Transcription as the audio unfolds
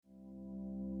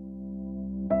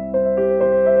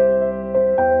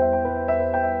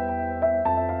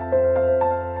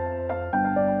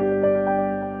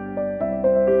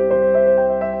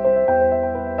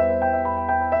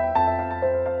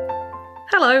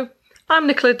I'm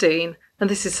Nicola Dean, and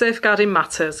this is Safeguarding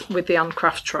Matters with the Anne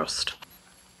Craft Trust.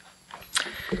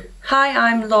 Hi,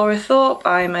 I'm Laura Thorpe.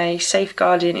 I'm a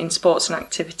Safeguarding in Sports and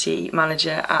Activity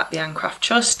Manager at the Anne Craft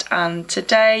Trust, and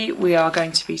today we are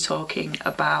going to be talking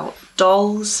about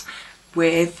dolls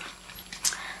with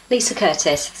Lisa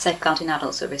Curtis, Safeguarding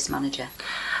Adults at Risk Manager.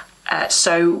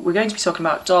 So we're going to be talking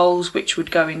about dolls, which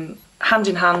would go in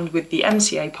hand with the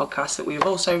MCA podcast that we have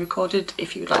also recorded,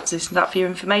 if you would like to listen to that for your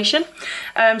information.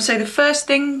 So the first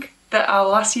thing that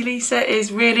I'll ask you, Lisa, is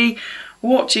really,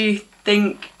 what do you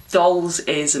think dolls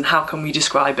is and how can we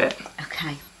describe it?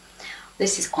 Okay,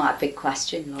 this is quite a big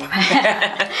question,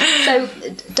 Laura. So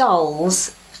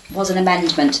dolls was an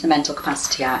amendment to the Mental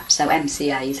Capacity Act, so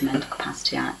MCA is a Mental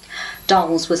Capacity Act.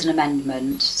 DOLS was an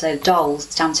amendment, so DOLS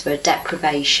stands for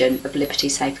Deprivation of Liberty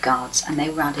Safeguards, and they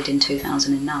were added in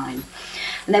 2009.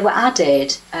 And they were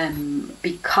added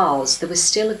because there was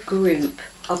still a group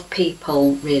of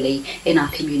people really in our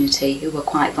community who were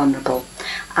quite vulnerable,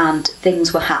 and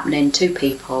things were happening to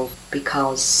people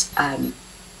because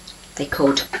they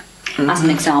could. Mm-hmm. As an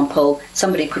example,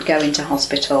 somebody could go into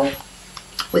hospital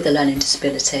with a learning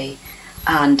disability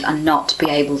and not be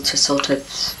able to sort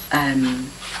of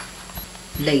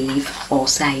leave or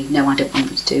say, no, I don't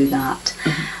want to do that.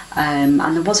 Mm-hmm.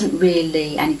 And there wasn't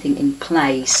really anything in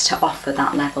place to offer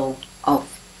that level of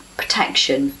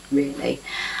protection, really.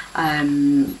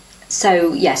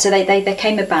 So they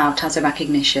came about as a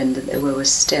recognition that there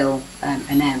was still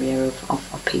an area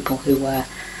of people who were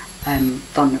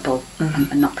vulnerable.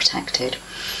 Mm-hmm. and not protected.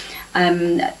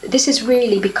 This is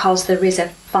really because there is a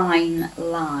fine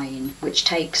line which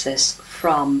takes us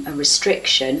from a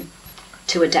restriction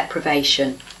to a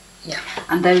deprivation. Yeah.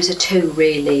 And those are two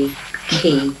really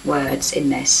key words in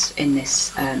this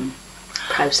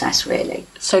process, really.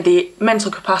 So the Mental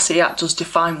Capacity Act does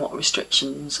define what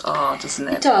restrictions are, doesn't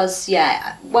it? It does,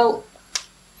 yeah. Well,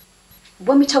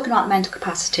 when we're talking about the Mental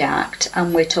Capacity Act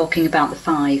and we're talking about the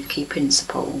 5 key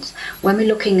principles, when we're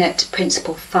looking at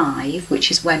Principle 5,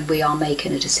 which is when we are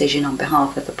making a decision on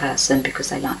behalf of a person because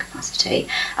they lack capacity,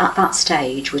 at that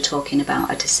stage we're talking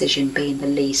about a decision being the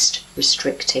least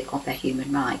restrictive of their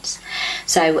human rights.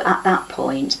 So at that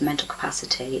point, the mental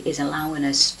capacity is allowing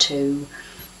us to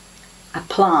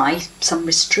apply some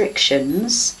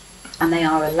restrictions, and they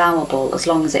are allowable as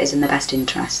long as it is in the best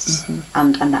interests.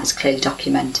 Mm-hmm. and that is clearly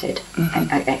documented,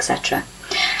 mm-hmm. etc.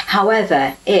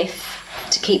 However, if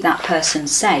to keep that person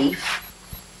safe,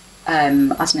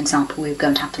 as an example, we were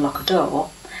going to have to lock a door,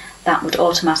 that would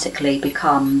automatically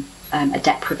become a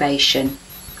deprivation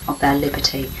of their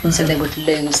liberty. Mm-hmm. So they would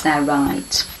lose their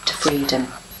right to freedom,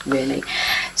 really.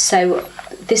 So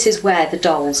this is where the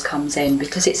dolls comes in,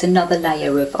 because it's another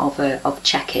layer of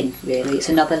check-in, really. It's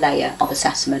another layer of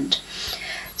assessment.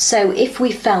 So if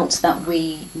we felt that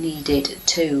we needed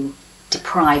to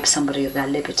deprive somebody of their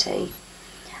liberty,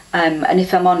 and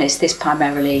if I'm honest, this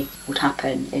primarily would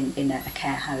happen in a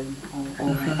care home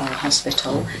or a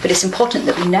hospital, but it's important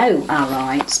that we know our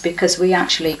rights, because we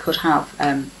actually could have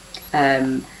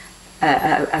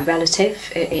a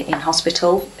relative in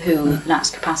hospital who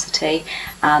lacks capacity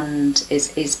and is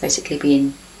basically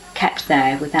being kept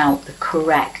there without the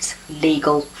correct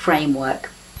legal framework.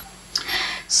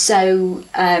 So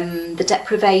the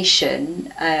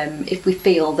deprivation, if we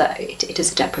feel that it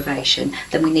is a deprivation,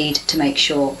 then we need to make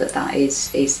sure that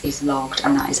is logged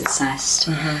and that is assessed.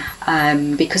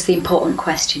 Mm-hmm. Because the important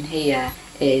question here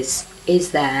is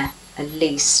there a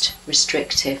least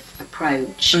restrictive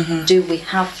approach? Mm-hmm. Do we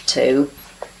have to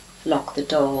lock the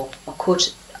door,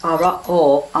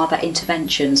 or are there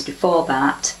interventions before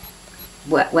that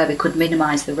where we could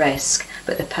minimise the risk,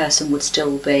 but the person would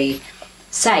still be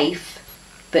safe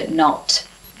but not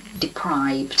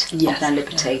deprived of their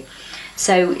liberty? Yeah.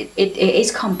 So it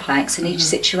is complex, and each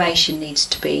situation needs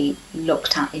to be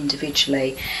looked at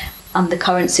individually. And the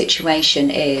current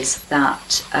situation is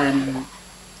that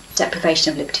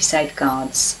deprivation of liberty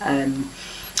safeguards,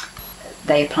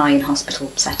 they apply in hospital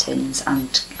settings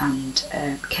and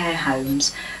care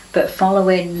homes, but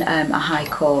following a High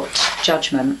Court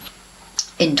judgment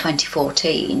in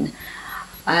 2014,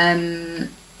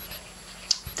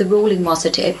 the ruling was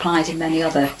that it applies in many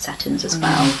other settings as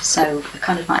well. So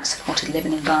kind of like supported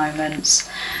living environments,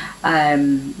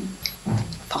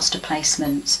 foster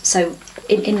placements, so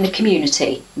in the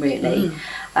community, really.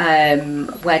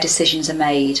 Where decisions are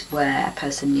made where a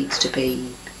person needs to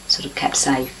be sort of kept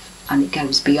safe and it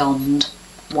goes beyond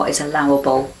what is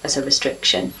allowable as a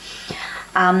restriction.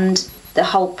 And the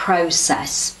whole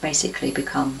process basically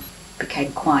became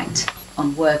quite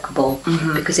unworkable,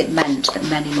 because it meant that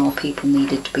many more people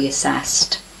needed to be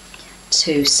assessed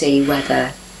to see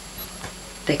whether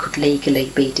they could legally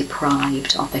be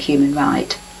deprived of the human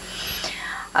right.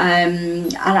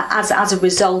 And as a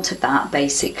result of that,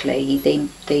 basically,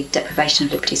 the deprivation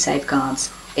of liberty safeguards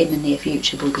in the near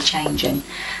future will be changing,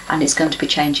 and it's going to be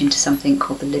changing to something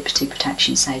called the liberty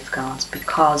protection safeguards,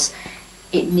 because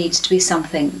it needs to be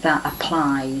something that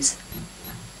applies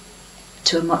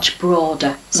to a much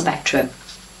broader spectrum,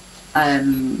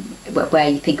 where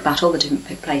you think about all the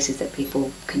different places that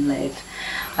people can live,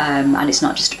 and it's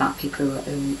not just about people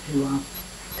who are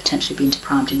potentially being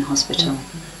deprived in a hospital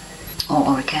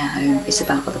or a care home. It's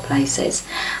about other places,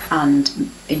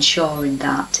 and ensuring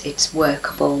that it's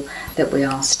workable, that we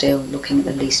are still looking at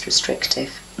the least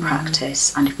restrictive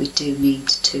practice, and if we do need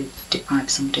to deprive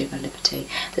somebody of their liberty,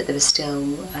 that there is still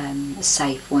a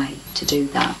safe way to do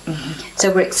that. So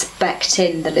we're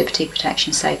expecting the liberty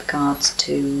protection safeguards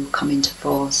to come into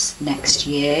force next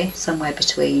year, somewhere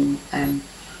between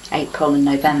April and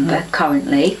November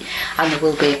currently, and there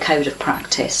will be a code of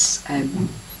practice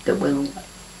that will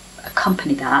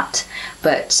accompany that,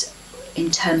 but in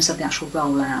terms of the actual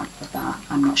rollout of that,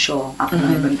 I'm not sure at the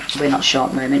moment. We're not sure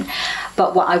at the moment.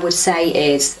 But what I would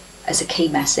say is, as a key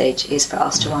message, is for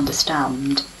us to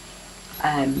understand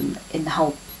in the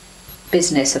whole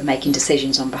business of making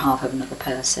decisions on behalf of another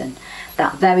person,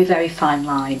 that very, very fine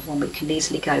line when we can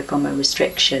easily go from a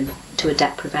restriction to a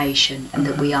deprivation, and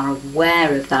that we are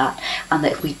aware of that, and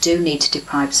that if we do need to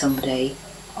deprive somebody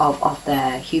of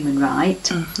their human right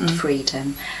to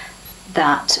freedom,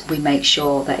 that we make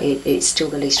sure that it's still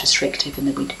the least restrictive, and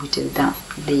that we do that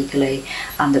legally,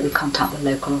 and that we contact the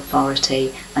local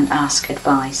authority and ask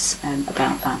advice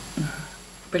about that.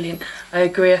 Brilliant. I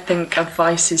agree. I think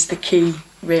advice is the key,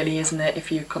 really, isn't it?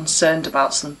 If you're concerned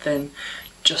about something,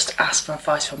 just ask for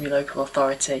advice from your local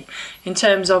authority. In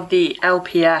terms of the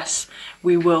LPS,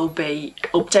 we will be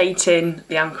updating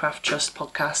the Ancraft Trust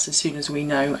podcast as soon as we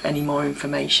know any more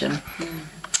information.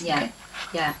 Yeah.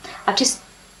 I've just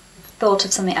thought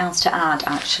of something else to add,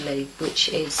 actually, which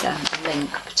is a link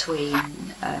between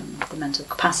the Mental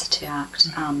Capacity Act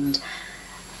and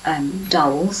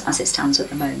DOLS as it stands at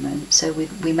the moment. So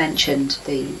we mentioned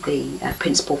the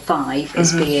Principle 5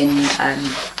 as being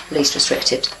least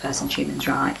restrictive to the person's human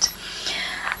right.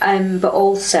 But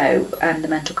also the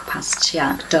Mental Capacity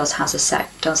Act does have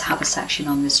a section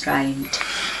on restraint,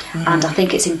 and I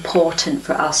think it's important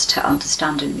for us to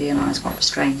understand and realise what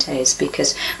restraint is,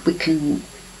 because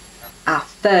our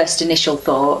first initial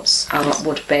thoughts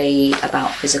would be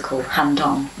about physical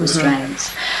hand-on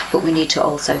restraints, but we need to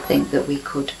also think that we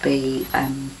could be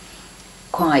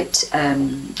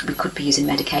we could be using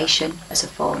medication as a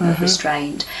form of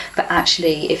restraint. But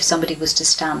actually, if somebody was to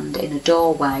stand in a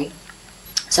doorway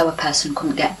so a person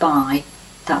couldn't get by,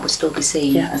 that would still be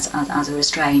seen as a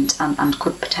restraint, and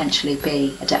could potentially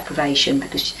be a deprivation,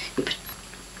 because you're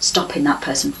stopping that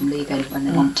person from leaving when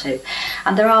they want to.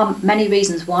 And there are many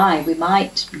reasons why we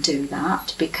might do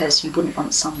that, because you wouldn't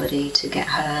want somebody to get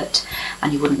hurt,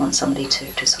 and you wouldn't want somebody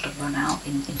to sort of run out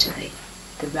into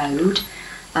the road.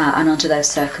 And under those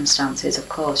circumstances, of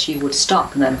course, you would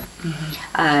stop them.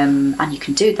 And you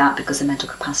can do that because the Mental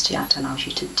Capacity Act allows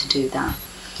you to do that.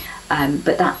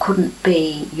 But that couldn't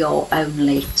be your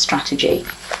only strategy.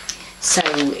 So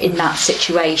in that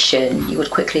situation, you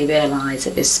would quickly realise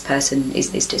that this person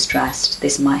is distressed.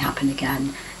 This might happen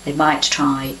again. They might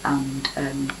try and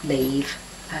leave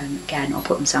again, or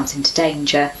put themselves into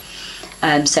danger.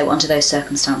 So under those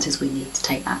circumstances, we need to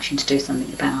take action to do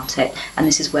something about it. And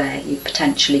this is where you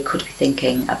potentially could be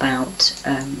thinking about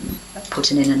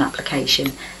putting in an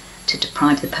application to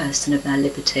deprive the person of their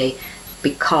liberty,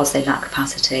 because they lack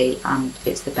capacity, and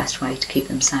it's the best way to keep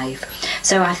them safe.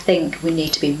 So I think we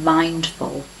need to be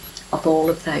mindful of all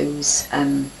of those,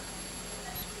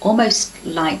 almost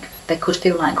like they could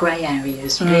feel like grey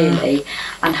areas, really,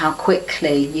 and how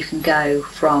quickly you can go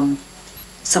from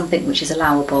something which is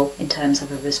allowable in terms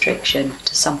of a restriction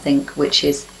to something which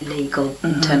is illegal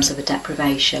in terms of a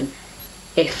deprivation,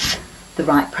 if the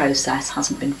right process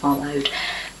hasn't been followed.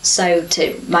 So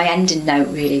my ending note,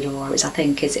 really, Laura, is that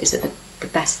the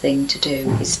best thing to do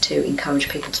is to encourage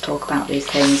people to talk about these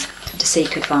things, to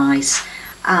seek advice,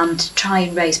 and try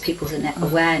and raise people's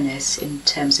awareness in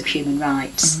terms of human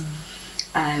rights.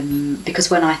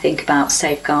 Because when I think about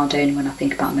safeguarding, when I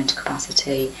think about mental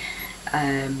capacity,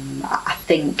 I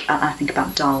think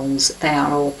about DOLS. They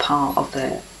are all part of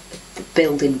the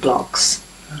building blocks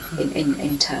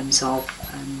in terms of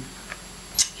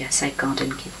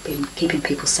safeguarding, keeping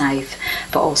people safe,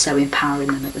 but also empowering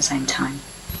them at the same time.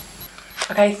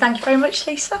 Okay, thank you very much,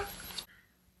 Lisa.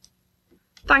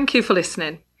 Thank you for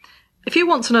listening. If you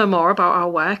want to know more about our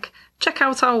work, check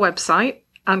out our website,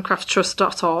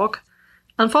 ancrafttrust.org,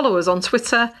 and follow us on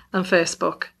Twitter and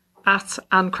Facebook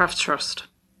 @AnnCraft Trust.